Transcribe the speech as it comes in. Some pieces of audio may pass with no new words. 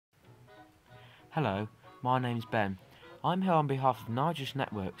Hello, my name's Ben. I'm here on behalf of Nitrous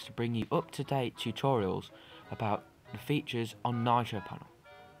Networks to bring you up-to-date tutorials about the features on NiTROPanel.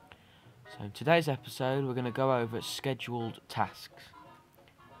 So in today's episode we're going to go over scheduled tasks.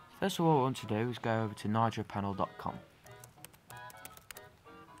 First of all, what we want to do is go over to NiTROPanel.com.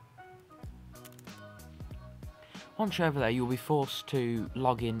 Once you're over there, you'll be forced to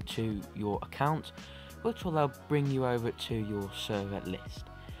log into your account, which will then bring you over to your server list.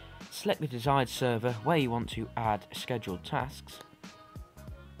 Select the desired server where you want to add scheduled tasks.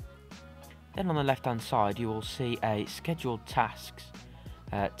 Then on the left hand side you will see a scheduled tasks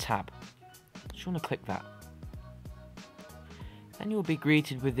tab. Just want to click that. Then you'll be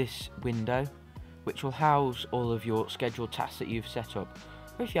greeted with this window which will house all of your scheduled tasks that you've set up.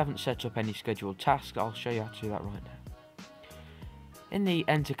 Or if you haven't set up any scheduled tasks, I'll show you how to do that right now. In the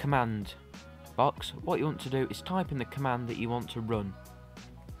enter command box, what you want to do is type in the command that you want to run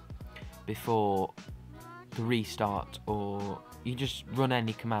before the restart, or you just run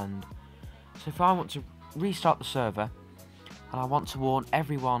any command. So if I want to restart the server and I want to warn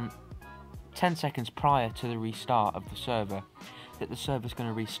everyone 10 seconds prior to the restart of the server that the server's going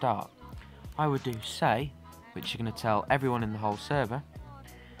to restart, I would do say, which is going to tell everyone in the whole server,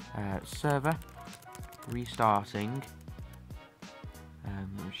 server restarting,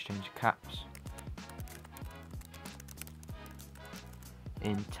 let me just change the caps,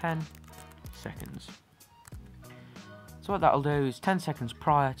 in 10 seconds. So what that'll do is 10 seconds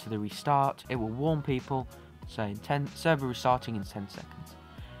prior to the restart, it will warn people saying server restarting in 10 seconds.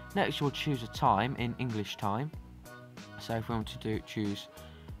 Next you'll choose a time in English time. So if we want to choose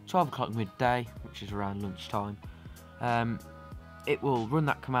 12 o'clock midday, which is around lunchtime, it will run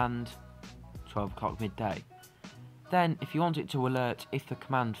that command 12 o'clock midday. Then if you want it to alert if the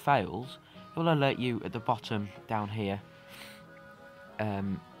command fails, it will alert you at the bottom down here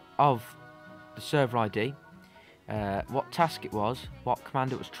of the server ID, what task it was, what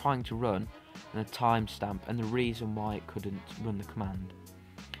command it was trying to run, and a timestamp and the reason why it couldn't run the command.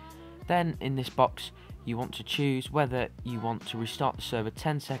 Then in this box you want to choose whether you want to restart the server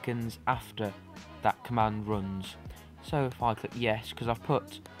 10 seconds after that command runs. So if I click yes, because I've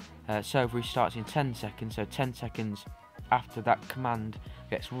put server restarts in 10 seconds, so 10 seconds after that command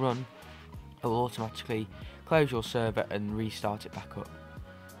gets run, it will automatically close your server and restart it back up.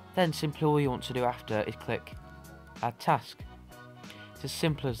 Then simply all you want to do after is click add task. It's as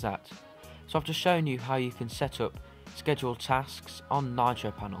simple as that. So I've just shown you how you can set up scheduled tasks on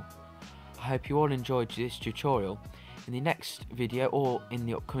NiTROPanel. I hope you all enjoyed this tutorial. In the next video or in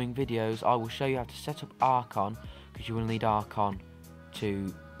the upcoming videos I will show you how to set up Archon, because you will need Archon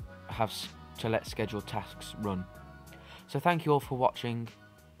to let scheduled tasks run. So thank you all for watching.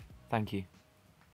 Thank you.